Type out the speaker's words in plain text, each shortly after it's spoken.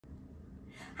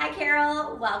Hi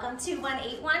Carol, welcome to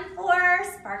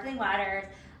 1814 Sparkling Waters.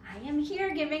 I am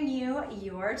here giving you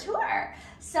your tour.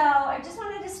 So I just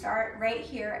wanted to start right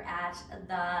here at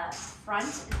the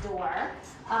front door.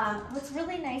 What's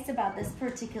really nice about this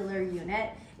particular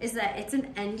unit is that it's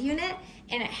an end unit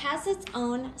and it has its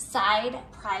own side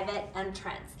private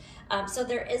entrance. So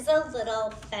there is a little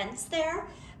fence there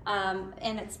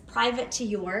and it's private to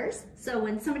yours. So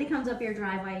when somebody comes up your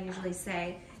driveway, I usually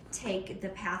say, take the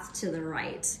path to the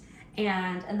right,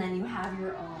 and then you have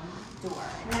your own door.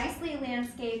 Nicely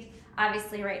landscaped.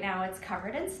 Obviously right now it's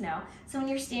covered in snow. So when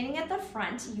you're standing at the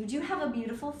front, you do have a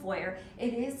beautiful foyer.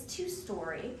 It is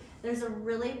 2-story. There's a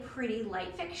really pretty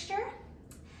light fixture.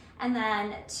 And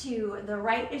then to the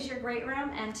right is your great room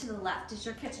and to the left is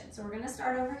your kitchen. So we're gonna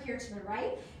start over here to the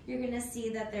right. You're gonna see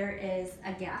that there is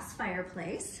a gas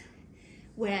fireplace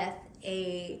with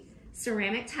a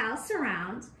ceramic tile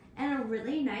surround and a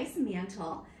really nice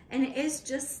mantle, and it is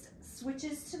just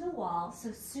switches to the wall,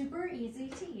 so super easy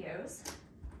to use.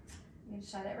 You can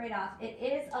shut it right off. It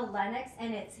is a Lennox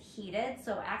and it's heated,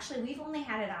 so actually we've only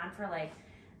had it on for like,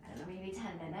 I don't know, maybe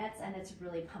 10 minutes, and it's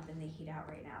really pumping the heat out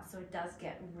right now, so it does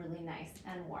get really nice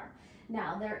and warm.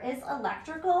 Now there is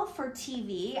electrical for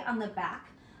TV on the back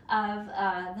of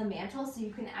the mantle, so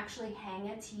you can actually hang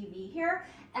a TV here,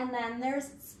 and then there's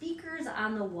speakers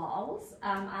on the walls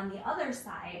on the other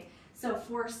side, so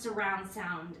for surround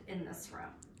sound in this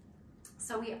room.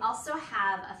 So we also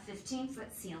have a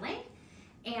 15-foot ceiling,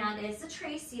 and it's a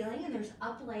tray ceiling, and there's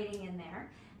uplighting in there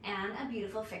and a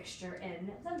beautiful fixture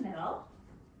in the middle.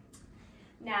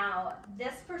 Now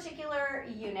this particular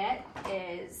unit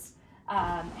is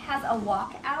has a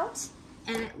walkout,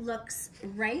 and it looks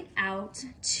right out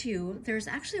to, there's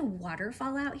actually a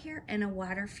waterfall out here and a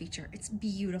water feature. It's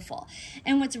beautiful.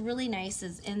 And what's really nice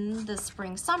is in the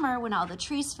spring, summer, when all the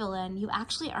trees fill in, you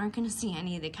actually aren't gonna see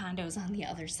any of the condos on the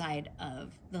other side of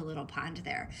the little pond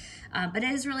there. But it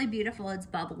is really beautiful. It's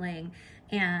bubbling,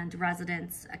 and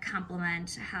residents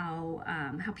compliment how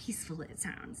peaceful it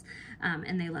sounds.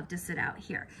 And they love to sit out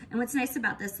here. And what's nice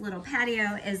about this little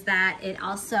patio is that it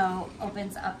also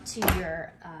opens up to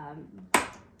your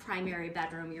primary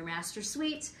bedroom, your master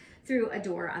suite, through a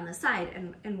door on the side,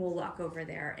 and we'll walk over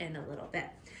there in a little bit.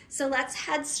 So let's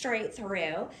head straight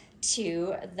through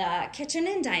to the kitchen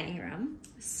and dining room.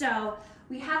 So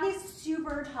we have these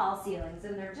super tall ceilings,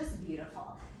 and they're just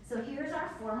beautiful. So here's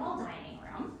our formal dining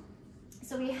room.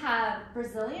 So we have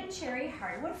Brazilian cherry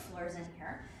hardwood floors in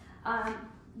here.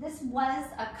 This was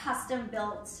a custom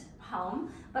built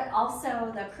home, but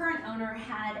also the current owner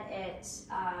had it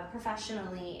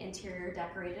professionally interior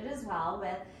decorated as well,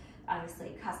 with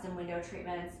obviously custom window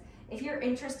treatments. If you're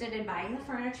interested in buying the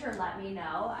furniture, let me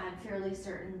know. I'm fairly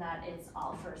certain that it's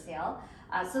all for sale.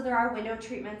 So there are window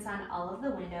treatments on all of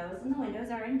the windows, and the windows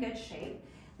are in good shape.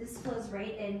 This flows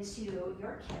right into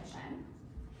your kitchen.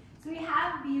 So we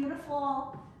have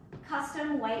beautiful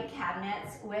custom white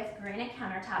cabinets with granite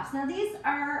countertops. Now these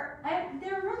are,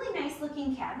 they're really nice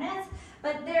looking cabinets,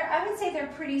 but I would say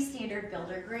they're pretty standard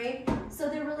builder grade, so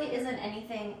there really isn't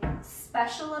anything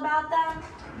special about them.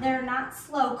 They're not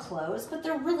slow close, but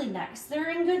they're really nice.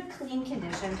 They're in good, clean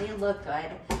condition. They look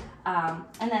good.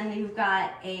 And then you've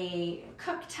got a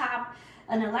cooktop,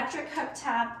 an electric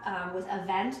cooktop with a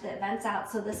vent that vents out,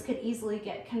 so this could easily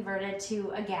get converted to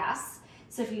a gas.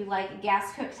 So if you like a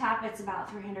gas cooktop, it's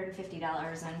about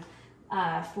 $350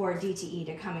 and for DTE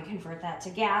to come and convert that to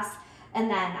gas. And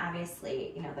then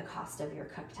obviously, you know, the cost of your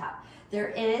cooktop. There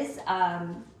is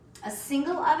a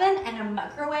single oven and a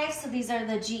microwave. So these are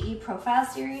the GE Profile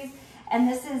series. And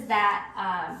this is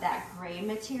that gray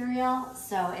material.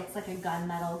 So it's like a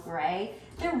gunmetal gray.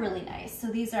 They're really nice. So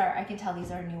these are, I can tell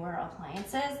these are newer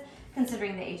appliances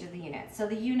considering the age of the unit. So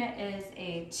the unit is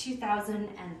a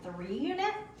 2003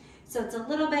 unit. So it's a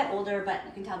little bit older, but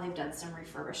you can tell they've done some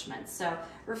refurbishments. So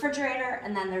refrigerator,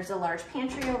 and then there's a large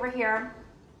pantry over here.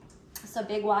 So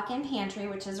big walk-in pantry,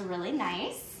 which is really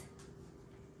nice.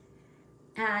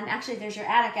 And actually there's your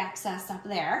attic access up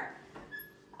there.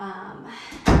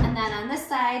 And then on this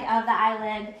side of the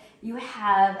island, you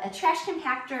have a trash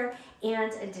compactor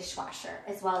and a dishwasher,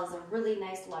 as well as a really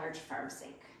nice large farm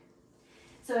sink.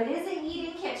 So it is an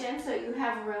eat-in kitchen, so you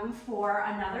have room for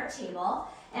another table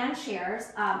and chairs.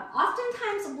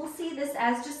 Oftentimes we'll see this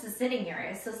as just a sitting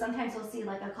area. So sometimes we'll see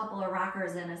like a couple of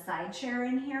rockers and a side chair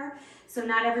in here. So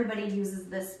not everybody uses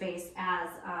this space as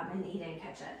an eat-in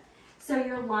kitchen. So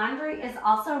your laundry is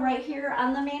also right here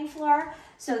on the main floor.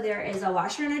 So there is a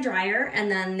washer and a dryer, and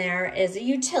then there is a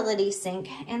utility sink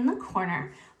in the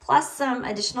corner, plus some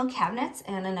additional cabinets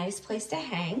and a nice place to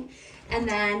hang. And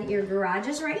then your garage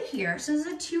is right here. So this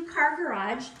is a 2-car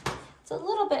garage. It's a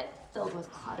little bit filled it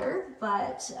with clutter,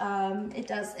 but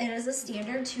it is a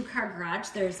standard 2-car garage.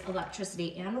 There's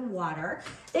electricity and water.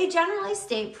 They generally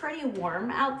stay pretty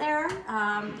warm out there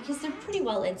because they're pretty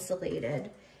well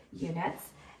insulated units.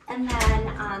 And then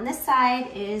on this side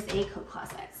is a coat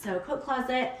closet. So coat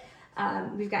closet,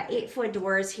 we've got 8-foot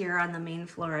doors here on the main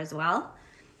floor as well.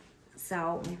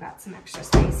 So we've got some extra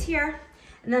space here.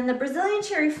 And then the Brazilian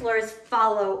cherry floors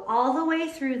follow all the way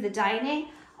through the dining,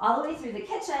 all the way through the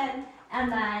kitchen,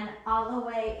 and then all the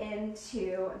way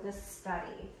into the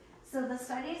study. So the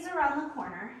study's around the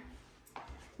corner.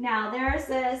 Now there's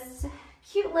this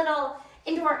cute little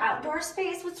indoor-outdoor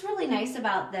space. What's really nice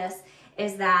about this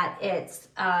is that it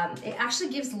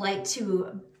actually gives light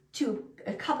to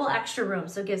a couple extra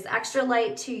rooms. So it gives extra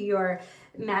light to your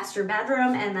master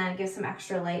bedroom, and then gives some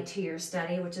extra light to your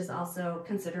study, which is also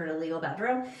considered a legal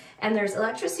bedroom. And there's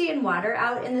electricity and water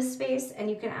out in this space, and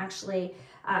you can actually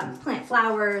plant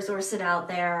flowers or sit out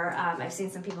there. I've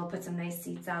seen some people put some nice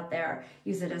seats out there,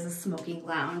 use it as a smoking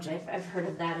lounge. I've heard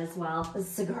of that as well, a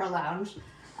cigar lounge.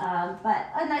 But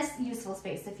a nice useful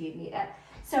space if you need it.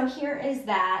 So here is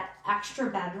that extra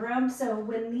bedroom. So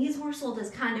when these were sold as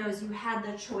condos, you had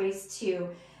the choice to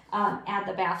add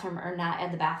the bathroom or not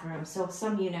add the bathroom. So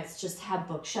some units just have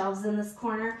bookshelves in this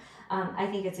corner. I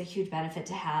think it's a huge benefit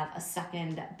to have a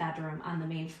second bedroom on the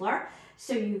main floor.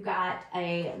 So you've got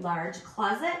a large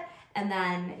closet, and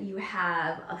then you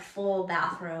have a full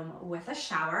bathroom with a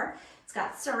shower. It's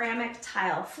got ceramic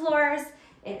tile floors.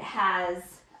 It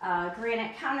has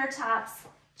granite countertops,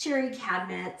 cherry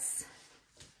cabinets.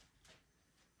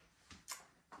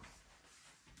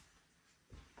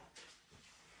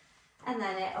 And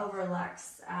then it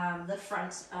overlooks the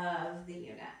front of the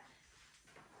unit.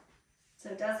 So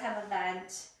it does have a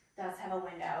vent, does have a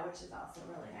window, which is also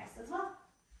really nice as well.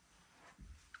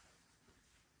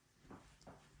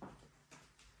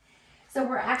 So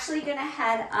we're actually gonna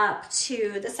head up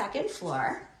to the second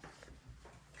floor.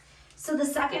 So the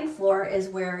second floor is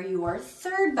where your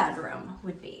third bedroom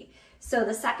would be. So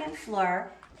the second floor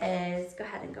is, go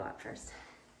ahead and go up first.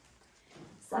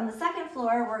 So on the second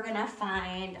floor, we're gonna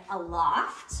find a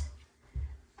loft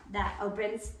that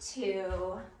opens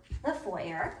to the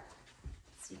foyer.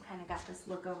 So you kind of got this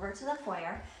look over to the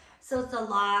foyer. So it's a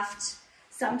loft.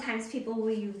 Sometimes people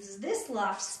will use this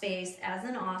loft space as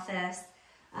an office.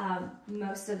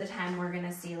 Most of the time we're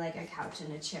gonna see like a couch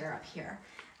and a chair up here.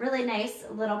 Really nice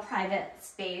little private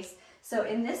space. So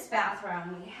in this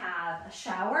bathroom, we have a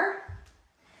shower,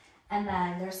 and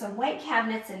then there's some white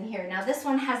cabinets in here. Now this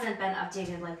one hasn't been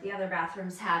updated like the other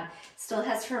bathrooms have. Still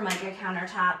has Formica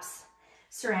countertops,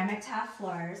 ceramic tile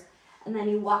floors. And then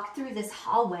you walk through this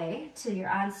hallway to your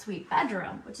ensuite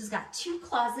bedroom, which has got 2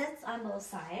 closets on both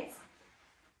sides.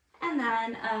 And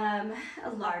then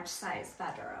a large size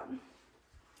bedroom.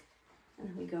 And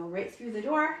then we go right through the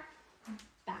door,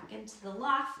 back into the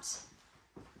loft,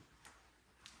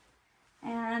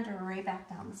 and right back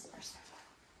down the stairs.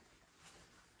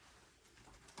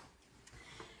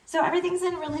 So everything's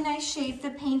in really nice shape.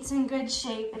 The paint's in good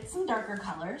shape. It's some darker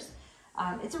colors.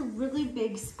 It's a really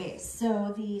big space.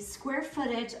 So the square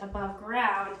footage above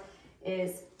ground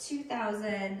is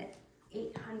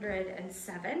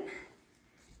 2,807.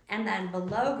 And then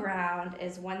below ground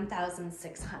is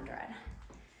 1,600.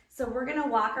 So we're gonna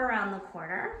walk around the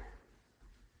corner,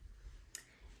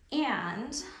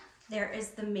 and there is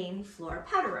the main floor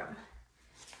powder room.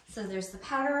 So there's the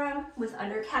powder room with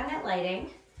under cabinet lighting,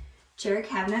 cherry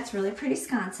cabinets, really pretty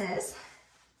sconces.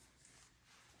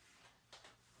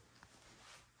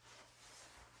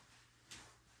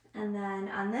 And then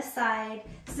on this side,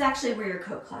 this is actually where your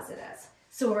coat closet is.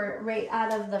 So we're right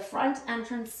out of the front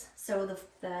entrance. So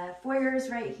the foyer is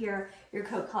right here, your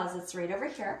coat closet's right over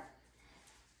here.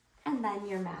 And then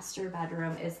your master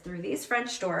bedroom is through these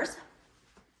French doors.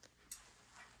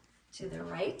 To the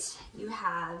right, you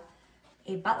have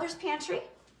a butler's pantry,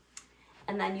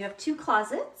 and then you have 2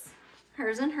 closets,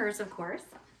 hers and hers, of course.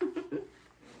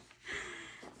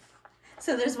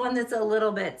 So there's one that's a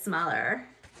little bit smaller,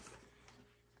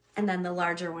 and then the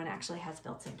larger one actually has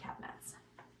built-in cabinets.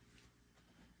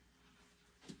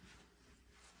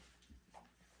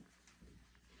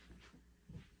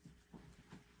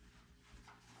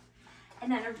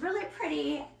 And then a really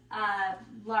pretty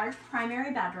large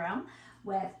primary bedroom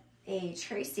with a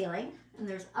tray ceiling, and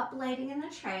there's uplighting in the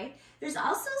tray. There's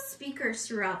also speakers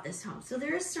throughout this home. So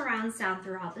there is surround sound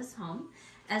throughout this home,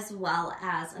 as well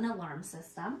as an alarm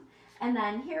system. And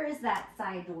then here is that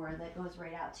side door that goes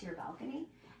right out to your balcony.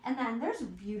 And then there's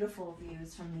beautiful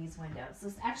views from these windows.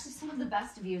 So actually some of the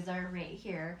best views are right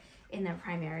here in the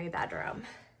primary bedroom.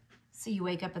 So you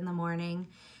wake up in the morning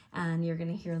and you're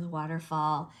gonna hear the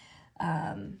waterfall.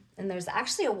 And there's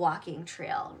actually a walking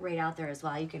trail right out there as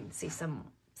well. You can see some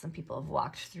people have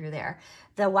walked through there.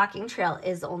 The walking trail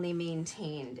is only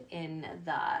maintained in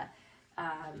the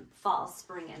fall,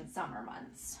 spring, and summer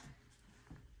months.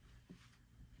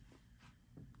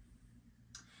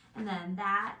 And then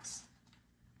that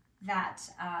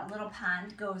little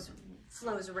pond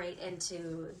flows right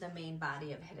into the main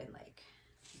body of Hidden Lake.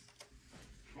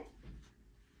 Okay.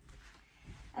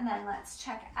 And then let's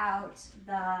check out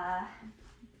the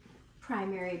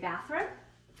primary bathroom.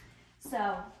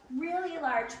 So really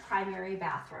large primary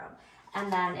bathroom.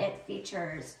 And then it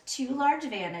features 2 large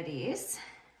vanities,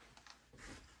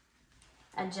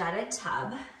 a jetted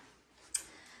tub,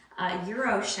 a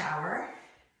Euro shower,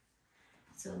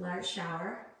 so large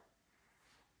shower.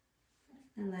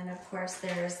 And then of course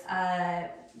there's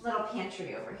a little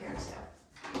pantry over here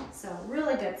too. So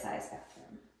really good size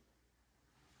bathroom.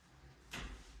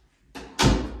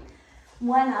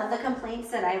 One of the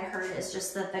complaints that I've heard is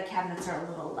just that the cabinets are a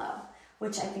little low,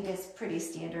 which I think is pretty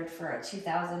standard for a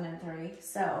 2003.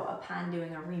 So upon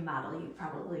doing a remodel, you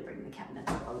probably bring the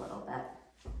cabinets up a little bit.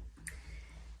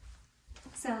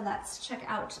 So let's check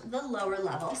out the lower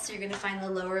level. So you're gonna find the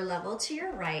lower level to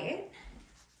your right.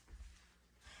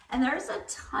 And there's a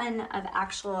ton of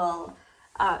actual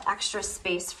extra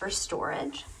space for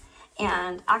storage.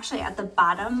 And actually at the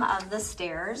bottom of the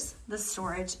stairs, the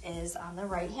storage is on the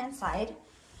right-hand side.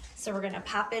 So we're gonna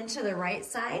pop into the right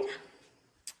side.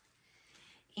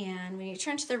 And when you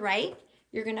turn to the right,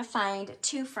 you're gonna find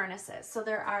 2 furnaces. So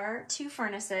there are 2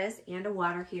 furnaces and a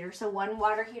water heater. So 1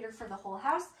 water heater for the whole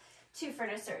house, 2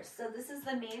 furnaces. So this is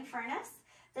the main furnace.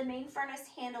 The main furnace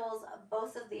handles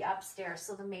both of the upstairs,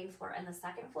 so the main floor and the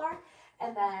second floor.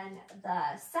 And then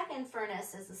the second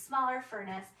furnace is a smaller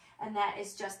furnace, and that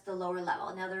is just the lower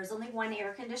level. Now there's only 1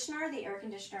 air conditioner. The air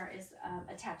conditioner is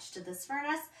attached to this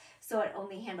furnace, so it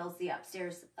only handles the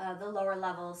upstairs. The lower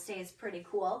level stays pretty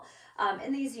cool.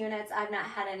 In these units, I've not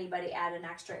had anybody add an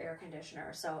extra air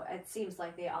conditioner, so it seems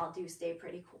like they all do stay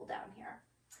pretty cool down here.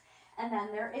 And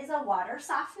then there is a water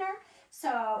softener.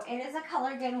 So it is a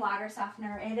Culligan water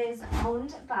softener. It is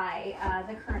owned by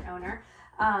the current owner.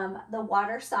 The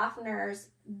water softeners,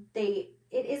 it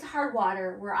is hard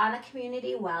water. We're on a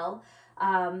community well.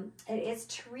 It is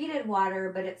treated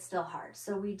water, but it's still hard.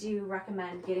 So we do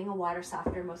recommend getting a water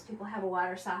softener. Most people have a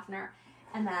water softener.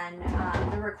 And then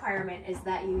the requirement is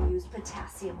that you use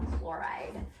potassium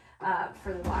chloride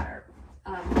for the water.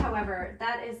 However,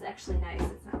 that is actually nice.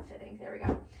 It's not fitting. There we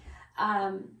go.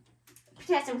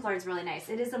 Potassium chloride is really nice.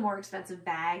 It is a more expensive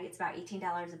bag. It's about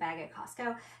 $18 a bag at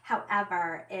Costco.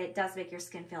 However, it does make your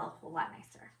skin feel a whole lot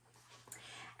nicer.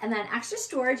 And then extra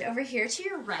storage over here to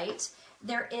your right,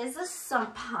 there is a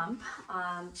sump pump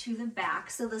to the back.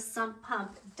 So the sump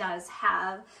pump does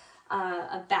have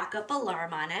a backup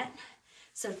alarm on it.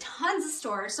 So tons of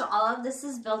storage. So all of this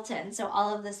is built in. So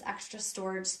all of this extra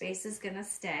storage space is gonna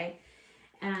stay.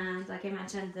 And like I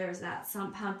mentioned, there's that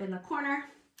sump pump in the corner.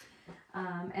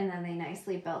 And then they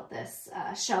nicely built this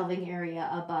shelving area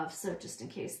above, so just in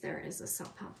case there is a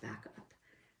sump pump backup,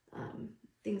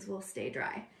 things will stay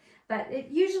dry. But it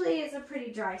usually is a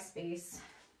pretty dry space.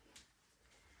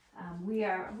 We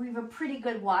have a pretty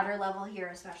good water level here,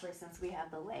 especially since we have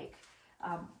the lake.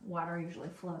 Water usually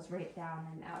flows right down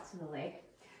and out to the lake.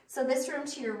 So this room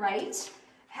to your right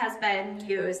has been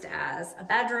used as a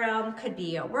bedroom, could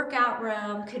be a workout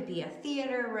room, could be a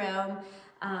theater room.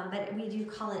 But we do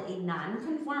call it a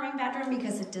non-conforming bedroom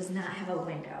because it does not have a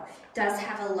window. It does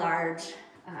have a large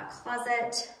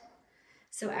closet,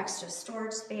 so extra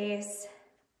storage space.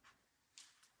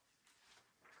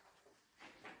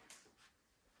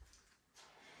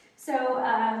 So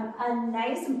a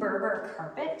nice Berber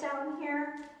carpet down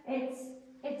here.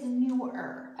 It's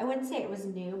newer. I wouldn't say it was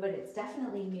new, but it's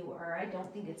definitely newer. I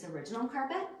don't think it's original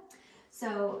carpet.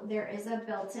 So there is a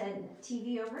built-in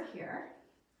TV over here.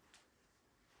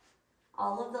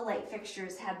 All of the light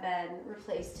fixtures have been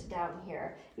replaced down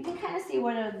here. You can kind of see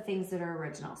what are the things that are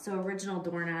original. So original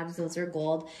doorknobs, those are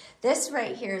gold. This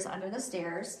right here is under the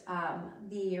stairs.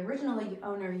 The original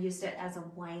owner used it as a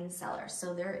wine cellar.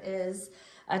 So there is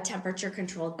a temperature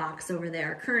controlled box over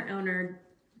there. Current owner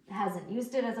hasn't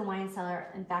used it as a wine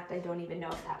cellar. In fact, I don't even know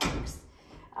if that works.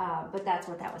 But that's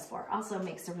what that was for. Also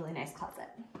makes a really nice closet.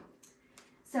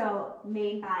 So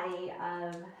main body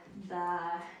of the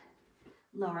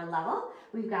lower level,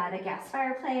 we've got a gas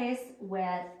fireplace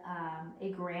with a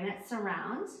granite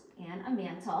surround and a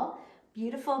mantle,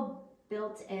 beautiful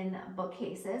built-in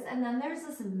bookcases, and then there's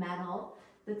this metal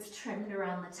that's trimmed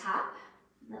around the top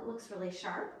that looks really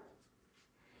sharp.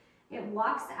 It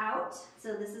walks out,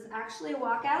 so this is actually a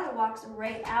walkout. It walks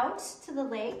right out to the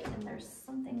lake, and there's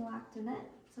something locked in it,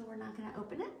 so we're not gonna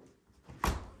open it.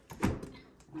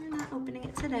 We're not opening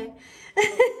it today.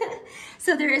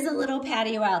 So there is a little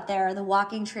patio out there. The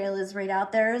walking trail is right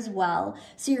out there as well.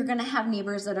 So you're gonna have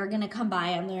neighbors that are gonna come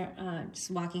by on their, just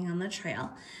walking on the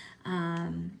trail.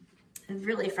 A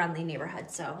really friendly neighborhood,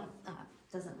 so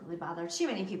doesn't really bother too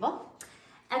many people.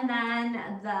 And then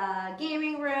the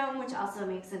gaming room, which also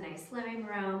makes a nice living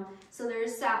room. So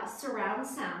there's surround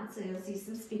sound, so you'll see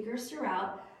some speakers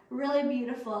throughout. Really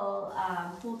beautiful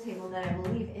pool table that I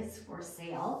believe is for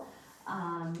sale.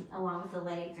 Along with the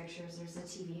lighting fixtures, there's a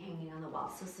TV hanging on the wall.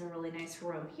 So it's a really nice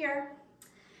room here.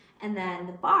 And then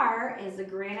the bar is a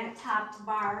granite topped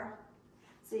bar.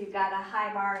 So you've got a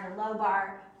high bar and a low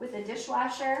bar with a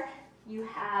dishwasher. You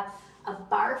have a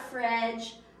bar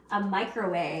fridge, a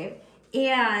microwave,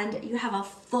 and you have a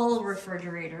full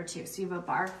refrigerator too. So you have a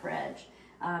bar fridge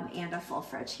and a full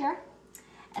fridge here.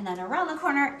 And then around the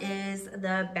corner is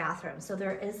the bathroom. So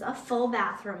there is a full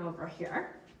bathroom over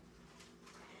here.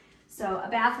 So a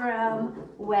bathroom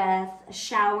with a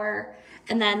shower.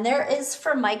 And then there is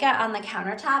Formica on the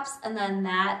countertops. And then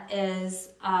that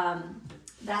is,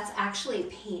 that's actually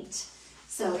paint.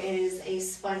 So it is a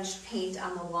sponge paint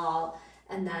on the wall.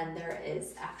 And then there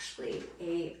is actually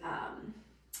a,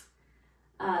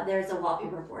 there's a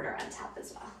wallpaper border on top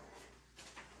as well.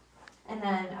 And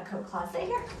then a coat closet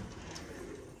here.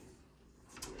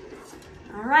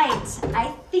 All right,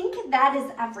 I think that is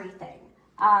everything.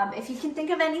 If you can think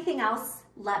of anything else,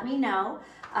 let me know.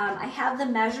 I have the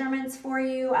measurements for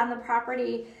you on the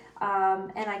property,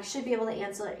 and I should be able to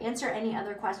answer any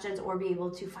other questions or be able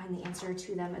to find the answer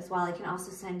to them as well. I can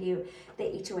also send you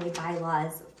the HOA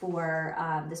bylaws for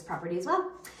this property as well.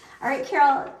 All right,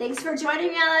 Carol, thanks for joining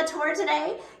me on the tour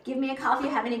today. Give me a call if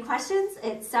you have any questions.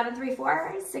 It's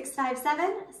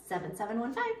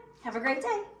 734-657-7715. Have a great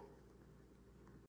day.